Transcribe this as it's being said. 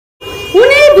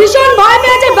ভীষণ ভয়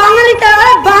পেয়েছে বাঙালিকে।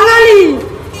 আরে বাঙালি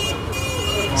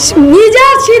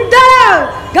নিজের সিদ্ধারা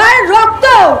গায়ের রক্ত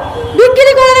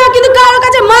বিক্রি করে দেবে, কিন্তু কারোর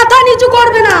কাছে মাথা নিচু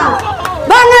করবে না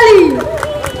বাঙালি।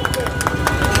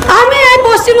 আমি এই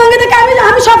পশ্চিমবঙ্গে থেকে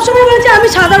আমি সবসময় বলছি, আমি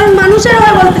সাধারণ মানুষের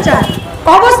হয়ে বলতে চাই,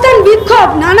 অবস্থান বিক্ষোভ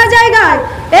নানা জায়গায়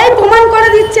এই প্রমাণ করে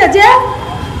দিচ্ছে যে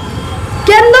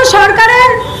কেন্দ্র সরকারের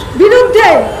বিরুদ্ধে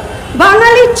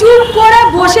বাঙালি চুপ করে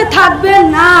বসে থাকবে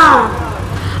না,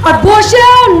 আর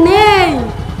বসেও নেই।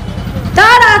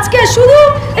 তার আজকে শুধু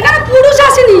এখানে পুরুষ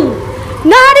আসেনি,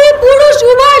 নারী পুরুষ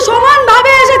উভয়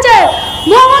সমানভাবে এসেছে।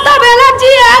 মমতা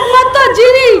ব্যানার্জি একমাত্র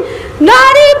যিনি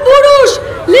নারী পুরুষ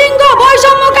লিঙ্গ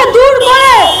বৈষম্যকে দূর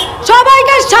করে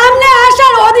সবাইকে সামনে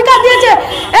আসার অধিকার দিয়েছে।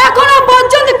 এখনো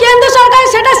পর্যন্ত কেন্দ্র সরকার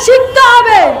সেটা শিখতে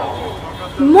হবে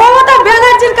মমতা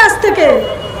ব্যানার্জির কাছ থেকে।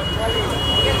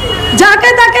 যাকে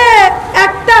তাকে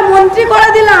একটা মন্ত্রী করে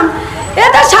দিলাম,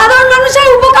 এতে সাধারণ মানুষের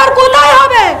উপকার কোথায়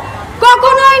হবে?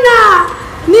 কখনোই না।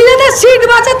 নিজেদের সিট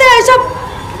বাঁচাতে এসব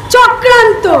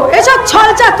চক্রান্ত, এসব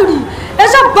ছলচাতুরি,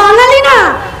 এসব বাঙালি না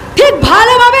ঠিক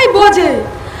ভালোভাবেই বোঝে।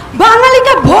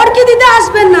 বাঙালিকে ভড়কি দিতে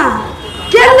আসবেন না।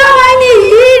 কেন্দ্র বাহিনী,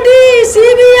 ইডি,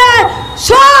 সিবিআই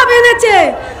সব এনেছে,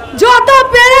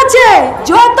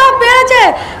 যত পেরেছে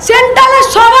সেন্ট্রালের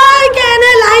সবাইকে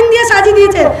এনে লাইন দিয়ে সাজিয়ে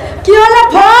দিয়েছে। কি হলো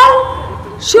ফল?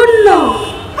 শূন্য।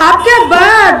 আপকে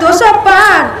বার 200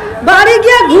 পার, বাড়ি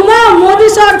গিয়ে ঘুমাও মোদি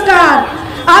সরকার।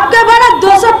 আপকে বার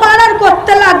 200 পার আর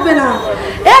করতে লাগবে না।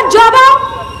 এর জবাব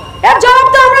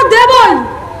তো আমরা দেবই।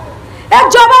 এর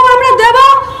জবাব আমরা দেব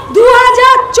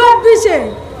 2024-এ।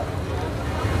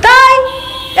 তাই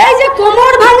এই যে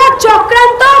কোমর ভাঙার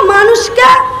চক্রান্ত,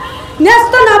 মানুষকে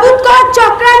ন্যস্ত নাবুদ করার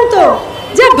চক্রান্ত,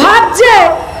 যে ভাবছে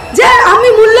যে আমি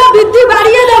মূল্য বৃদ্ধি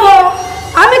বাড়িয়ে দেব,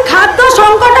 আমি খাদ্য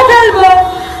সংকটে ফেলবো,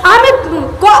 আমি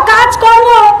কাজকর্ম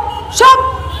সব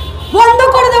বন্ধ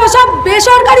করে দেবো, সব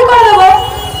বেসরকারি করে দেবো,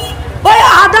 ওই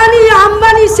আদানি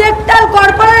আম্বানি সেক্টর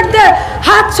কর্পোরেটদের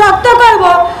হাত শক্ত করব,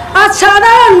 আর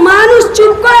সাধারণ মানুষ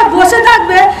চুপ করে বসে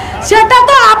থাকবে, সেটা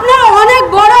তো আপনার অনেক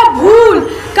বড় ভুল।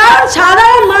 কারণ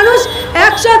সাধারণ মানুষ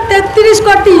 133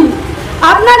 কোটি।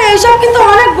 আপনার এইসব কিন্তু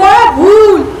অনেক বড়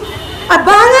ভুল। আর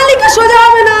বাঙালিকে সোজা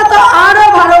হবে না তো আরো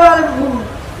ভালো ভুল।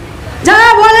 যারা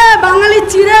বলে বাঙালি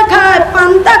চিড়ে খায়,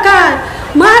 পান্তা খায়,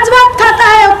 माछ भात खाता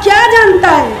है वो क्या जानता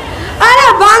है? अरे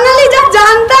बांग्ली जब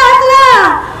जानता है ना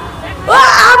वो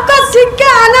आपको सीख के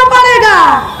आना पड़ेगा।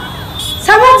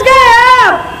 समझ गए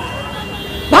आप?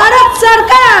 भारत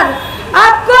सरकार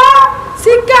आपको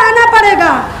सीख के आना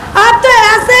पड़ेगा। आप तो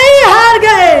ऐसे ही हार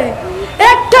गए।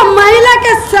 एक तो महिला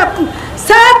के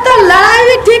साथ तो लड़ाई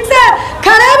भी ठीक से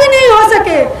खड़े भी नहीं हो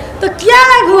सके तो क्या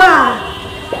हुआ?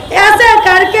 ऐसे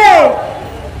करके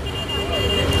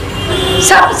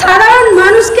সাধারণ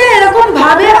মানুষকে এরকম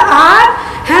ভাবে আর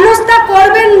হেনস্থা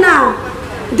করবেন না।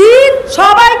 দিন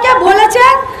সবাইকে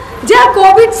বলেছেন যে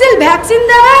কোভিডশিল্ড ভ্যাকসিন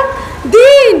দেবেন,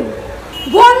 দিন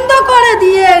বন্ধ করে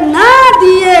দিয়ে না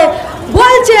দিয়ে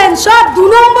বলছেন সব 2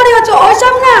 নম্বরই হচ্ছে।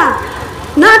 ওইসব না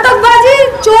নাটকবাজি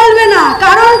চলবে না।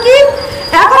 কারণ কি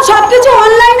এখন সবকিছু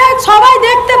অনলাইনে সবাই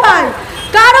দেখতে পায়,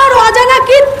 কারোর অজানা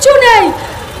কিচ্ছু নেই।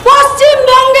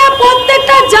 পশ্চিমবঙ্গে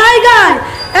প্রত্যেকটা জায়গায়,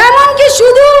 এমনকি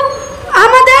শুধু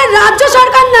আমাদের রাজ্য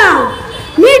সরকার না,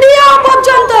 মিডিয়া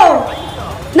পর্যন্ত,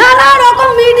 নানা রকম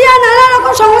মিডিয়া, নানা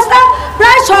রকম সংস্থা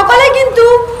প্রায় সকলে কিন্তু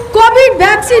কোভিড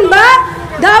ভ্যাকসিন বা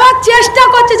দেওয়ার চেষ্টা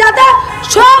করছে যাতে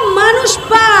সব মানুষ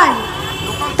পায়।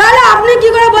 তাহলে আপনি কি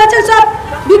করে বলছেন সব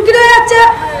বিক্রি হয়ে যাচ্ছে,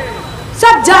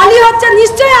 সব জালি হচ্ছে?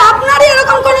 নিশ্চয়ই আপনারই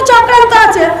এরকম কোনো চক্রান্ত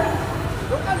আছে।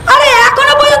 আরে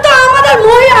এখনো পর্যন্ত আমাদের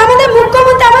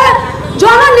মুখ্যমন্ত্রী, আমাদের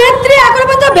জননেত্রী এখনো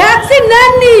পর্যন্ত ভ্যাকসিন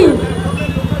নেননি।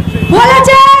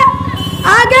 বলেছে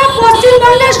আগে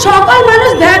পশ্চিমবঙ্গের সকল মানুষ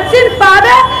ভ্যাকসিন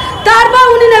পাবে, তারপর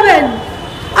উনি নেবেন।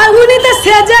 আর উনি তো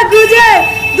সেজে গুজে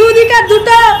দুদিকে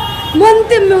দুটো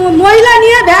মহিলা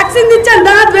নিয়ে ভ্যাকসিন দিচ্ছেন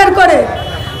দাঁত বের করে।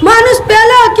 মানুষ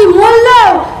পেল কি মরল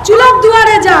চুলোর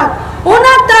দুয়ারে যাক,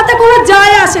 ওনার তাতে কোনো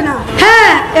যায় আসে না।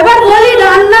 হ্যাঁ, এবার বলি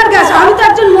রান্নার গ্যাস। আমি তো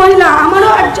একজন মহিলা,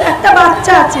 আমারও একটা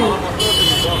বাচ্চা আছে।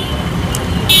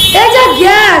 এই যে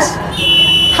গ্যাস,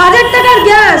 1000 টাকার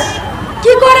গ্যাস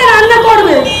কি করে রান্না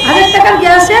করবে? 1000 টাকার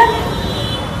গ্যাসে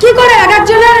কি করে এক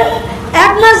একজনের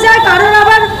 1 মাস যায়, কারোর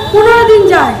আবার 15 দিন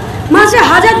যায়। মাসে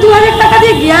 1000-2000 টাকা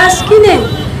দিয়ে গ্যাস কিনে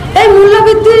এই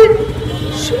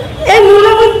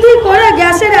মূল্যবৃদ্ধি করে,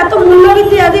 গ্যাসের এত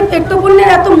মূল্যবৃদ্ধি, পেট্রোপণ্যের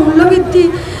এত মূল্যবৃদ্ধি,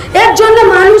 এর জন্য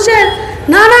মানুষের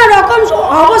নানা রকম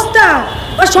অবস্থা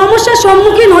বা সমস্যার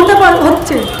সম্মুখীন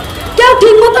হচ্ছে। কেউ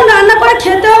ঠিকমতো রান্না করে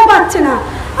খেতেও পাচ্ছে না।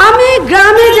 আমি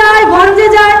গ্রামে যাই, গঞ্জে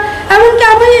যাই, এমনকি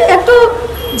আমি একটু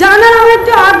জানার আমার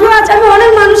একটু আগ্রহ আছে। আমি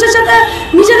অনেক মানুষের সাথে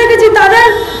মিশে দেখেছি, তাদের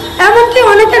এমনকি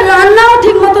অনেকের রান্নাও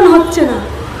ঠিক মতন হচ্ছে না,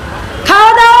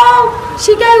 খাওয়া দাওয়াও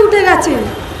শিখাই উঠে গেছে।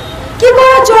 কি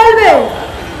করে চলবে?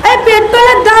 এই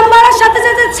পেট্রোলের দাম বাড়ার সাথে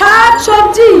সাথে শাক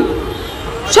সবজি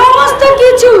সমস্ত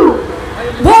কিছু,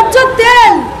 ভোজ্য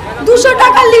তেল 200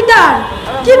 টাকা লিটার,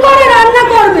 কি করে রান্না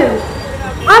করবে?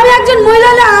 আমি একজন মহিলা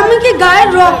হলে আমি কি গায়ের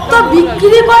রক্ত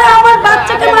বিক্রি করে আমার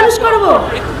বাচ্চাকে মানুষ করব?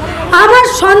 আমার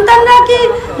সন্তানরা কি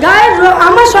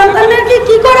আমার সন্তানদের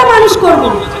কি করে মানুষ করব?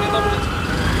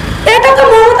 এটা তো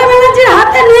মমতা ব্যানার্জির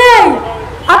হাতে নেই।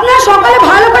 আপনারা সকালে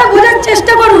ভালো করে বোঝার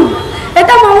চেষ্টা করুন,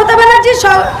 এটা মমতা ব্যানার্জির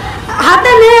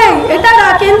হাতে নেই, এটা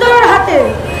কেন্দ্রের হাতে।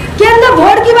 কেন্দ্র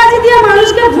ভোটকিবাজি দিয়ে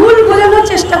মানুষকে ভুল বোঝানোর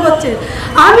চেষ্টা করছে।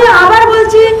 আমি আবার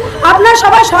বলছি, আপনারা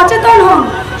সবাই সচেতন হন,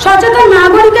 সচেতন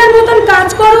নাগরিকের মতন কাজ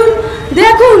করুন।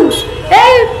 দেখুন,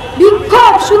 এই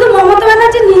বিক্ষোভ শুধু মমতা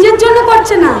ব্যানার্জি নিজের জন্য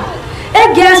করছে না। এই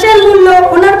গ্যাসের মূল্য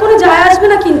ওনার কোনো যায় আসবে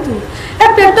না, কিন্তু এই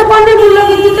পেট্রোপণ্যের মূল্য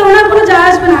বৃদ্ধিতে ওনার কোনো যায়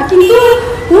আসবে না, কিন্তু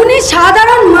উনি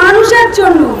সাধারণ মানুষের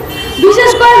জন্য,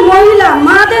 বিশেষ করে মহিলা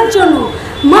মাদের জন্য,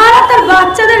 মারা তার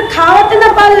বাচ্চাদের খাওয়াতে না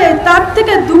পারলে তার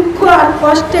থেকে দুঃখ আর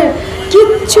কষ্টের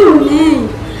কিচ্ছু নেই।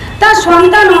 তার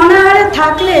সন্তান অনাহারে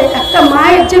থাকলে একটা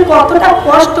মায়ের যে কতটা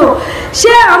কষ্ট,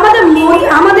 সে আমাদের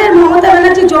মমতা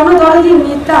ব্যানার্জি জনদরদী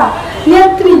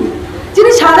নেত্রী,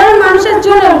 যিনি সাধারণ মানুষের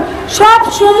জন্য সব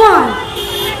সময়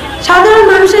সাধারণ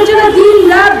মানুষের জন্য দিন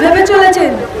রাত ভেবে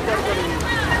চলেছেন।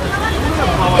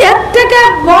 এর থেকে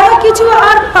বড় কিছু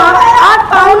আর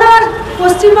পাওনার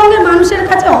পশ্চিমবঙ্গের মানুষের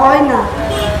কাছে হয় না।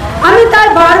 আমি তাই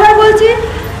বারবার বলছি,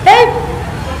 এই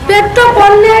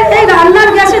পেট্রোপণ্যের এই রান্নার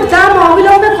গ্যাসের দাম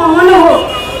অবিলম্বে কমানো হোক।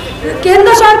 কেন্দ্র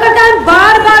সরকারকে আমি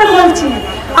বারবার বলছি,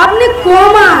 আপনি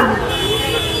কমান,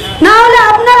 না হলে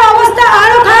আপনার অবস্থা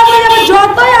আরো খারাপ হয়ে যাবে।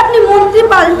 যতই আপনি মন্ত্রী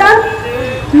পাল্টান,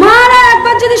 মারা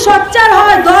একবার যদি সোচ্চার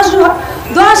হয়,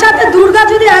 10 হাতে দুর্গা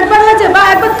যদি একবার হয়েছে বা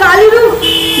একবার কালী রূপ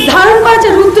ধারণ করেছে,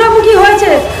 রুদ্রমুখী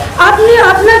হয়েছে,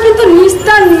 আপনার কিন্তু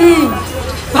নিস্তার নেই।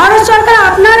 ভারত সরকার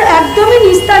আপনার একদমই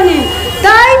নিস্তার নেই।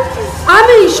 তাই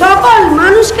আমি সকল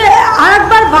মানুষকে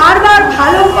আরেকবার বারবার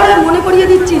ভালো করে মনে করিয়ে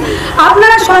দিচ্ছি,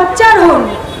 আপনারা সোচ্চার হন।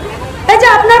 এই যে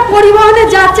আপনার পরিবহনে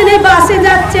যাচ্ছেন, এই বাসে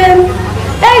যাচ্ছেন,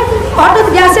 এই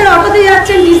গ্যাসের অটোতে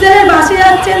যাচ্ছেন, ডিজেলের বাসে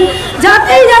যাচ্ছেন,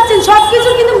 যাতেই যাচ্ছেন, সব কিছু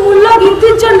কিন্তু মূল্য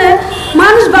বৃদ্ধির জন্য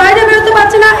মানুষ বাইরে বেরোতে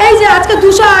পারছে না। এই যে আজকে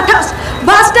 228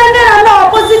 বাস স্ট্যান্ডের আমরা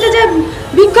অপোজিটে যে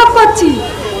বিক্ষোভ করছি,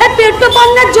 এই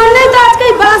পেট্রোপণ্যের জন্যই তো আজকে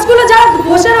এই বাসগুলো যারা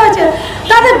বসে রয়েছে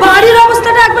তাদের বাড়ির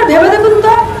অবস্থাটা একবার ভেবে দেখুন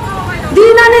তো,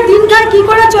 দিন আনে দিন খায় কি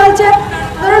করে চলছে।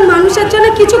 কারণ মানুষের জন্য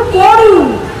কিছু করুন,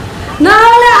 না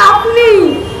হলে আপনি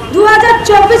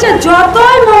 2024-এ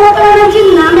যতই মমতা ব্যানার্জির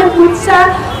নামে কুৎসা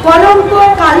কলঙ্ক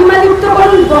কালিমালিপ্ত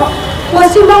করুন,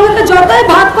 পশ্চিমবঙ্গকে যতই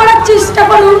ভাগ করার চেষ্টা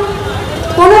করুন,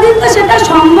 কোনোদিন তো সেটা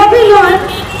সম্ভবই নয়।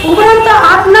 উপরন্তু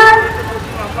আপনার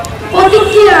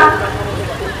প্রতিক্রিয়া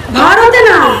ভারতে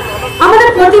না, আমাদের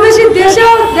প্রতিবেশী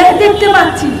দেশেও দেখতে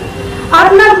পাচ্ছি।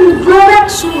 আপনার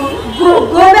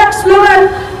গো ব্যাক স্লোগান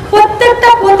প্রত্যেকটা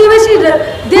প্রতিবেশী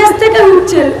দেশ থেকে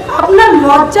উঠছে। আপনার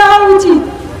লজ্জা হওয়া উচিত।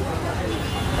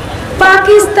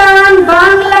 পাকিস্তান,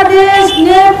 বাংলাদেশ,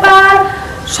 নেপাল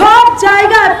সব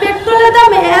জায়গায় পেট্রোলের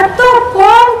দাম এত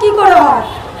কম কি করে হয়?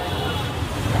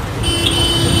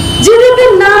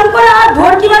 জিডিপির নাম করে আর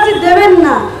ভর্তিবাজি দেবেন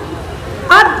না,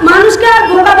 আর মানুষকে আর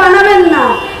বোকা বানাবেন না,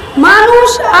 মানুষ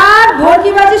আর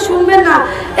ভর্তিবাজি শুনবেন না।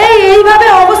 এইভাবে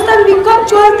অবস্থান বিক্ষোভ